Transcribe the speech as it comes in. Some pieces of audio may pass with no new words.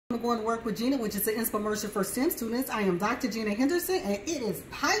Going to Work with Gena, which is an inspiration for STEM students. I am Dr. Gena Henderson, and it is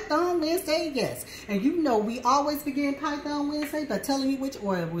Python Wednesday, yes. And you know we always begin Python Wednesday by telling you which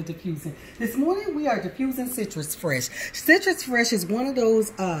oil we're diffusing. This morning we are diffusing Citrus Fresh. Citrus Fresh is one of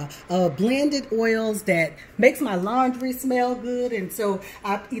those blended oils that makes my laundry smell good, and so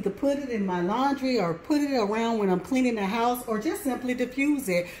I either put it in my laundry or put it around when I'm cleaning the house, or just simply diffuse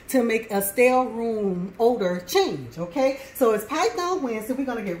it to make a stale room odor change, okay? So it's Python Wednesday. We're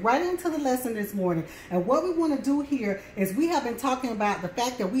going to get right into the lesson this morning. And what we want to do here is we have been talking about the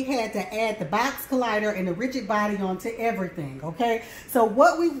fact that we had to add the box collider and the rigid body onto everything, okay? So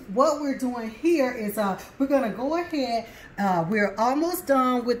what we're doing here is we're going to go ahead. We're almost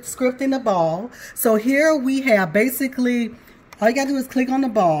done with scripting the ball. So here we have basically all you got to do is click on the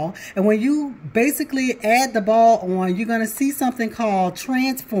ball, and when you basically add the ball on, you're going to see something called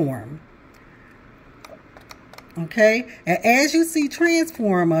transform. Okay, and as you see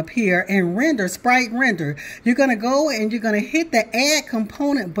transform up here and render, sprite render, you're going to go and you're going to hit the add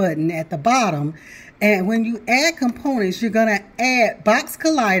component button at the bottom. And when you add components, you're going to add box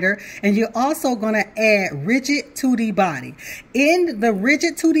collider, and you're also going to add rigid 2D body. In the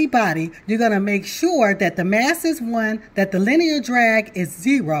rigid 2D body, you're going to make sure that the mass is 1, that the linear drag is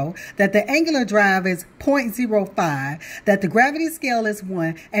 0, that the angular drive is 0.05, that the gravity scale is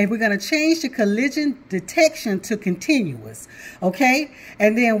 1, and we're going to change the collision detection to continuous. Okay?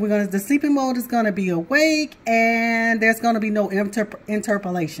 And then the sleeping mode is going to be awake, and there's going to be no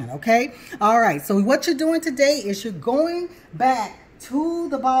interpolation. Okay? All right. So what you're doing today is you're going back to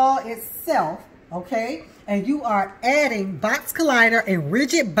the ball itself, okay? And you are adding box collider and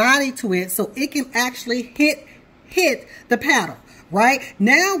rigid body to it so it can actually hit the paddle, right?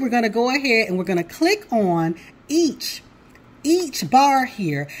 Now we're going to go ahead and we're going to click on each bar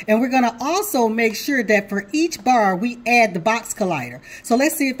here, and we're going to also make sure that for each bar we add the box collider. So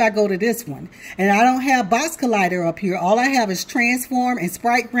let's see if I go to this one and I don't have box collider up here. All I have is transform and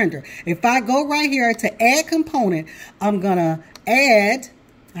sprite render. If I go right here to add component, I'm gonna add,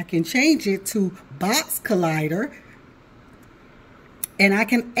 I can change it to box collider, and I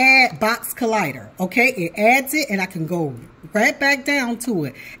can add box collider. Okay, it adds it, and I can go right back down to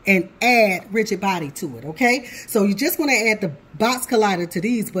it and add rigid body to it. Okay, so you just want to add the box collider to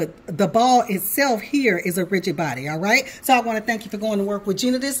these, but the ball itself here is a rigid body. All right, so I want to thank you for going to work with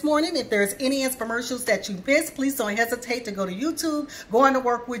Gena this morning. If there's any infomercials that you missed, please don't hesitate to go to YouTube, Going to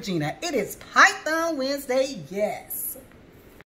Work with Gena. It is Python Wednesday, yes.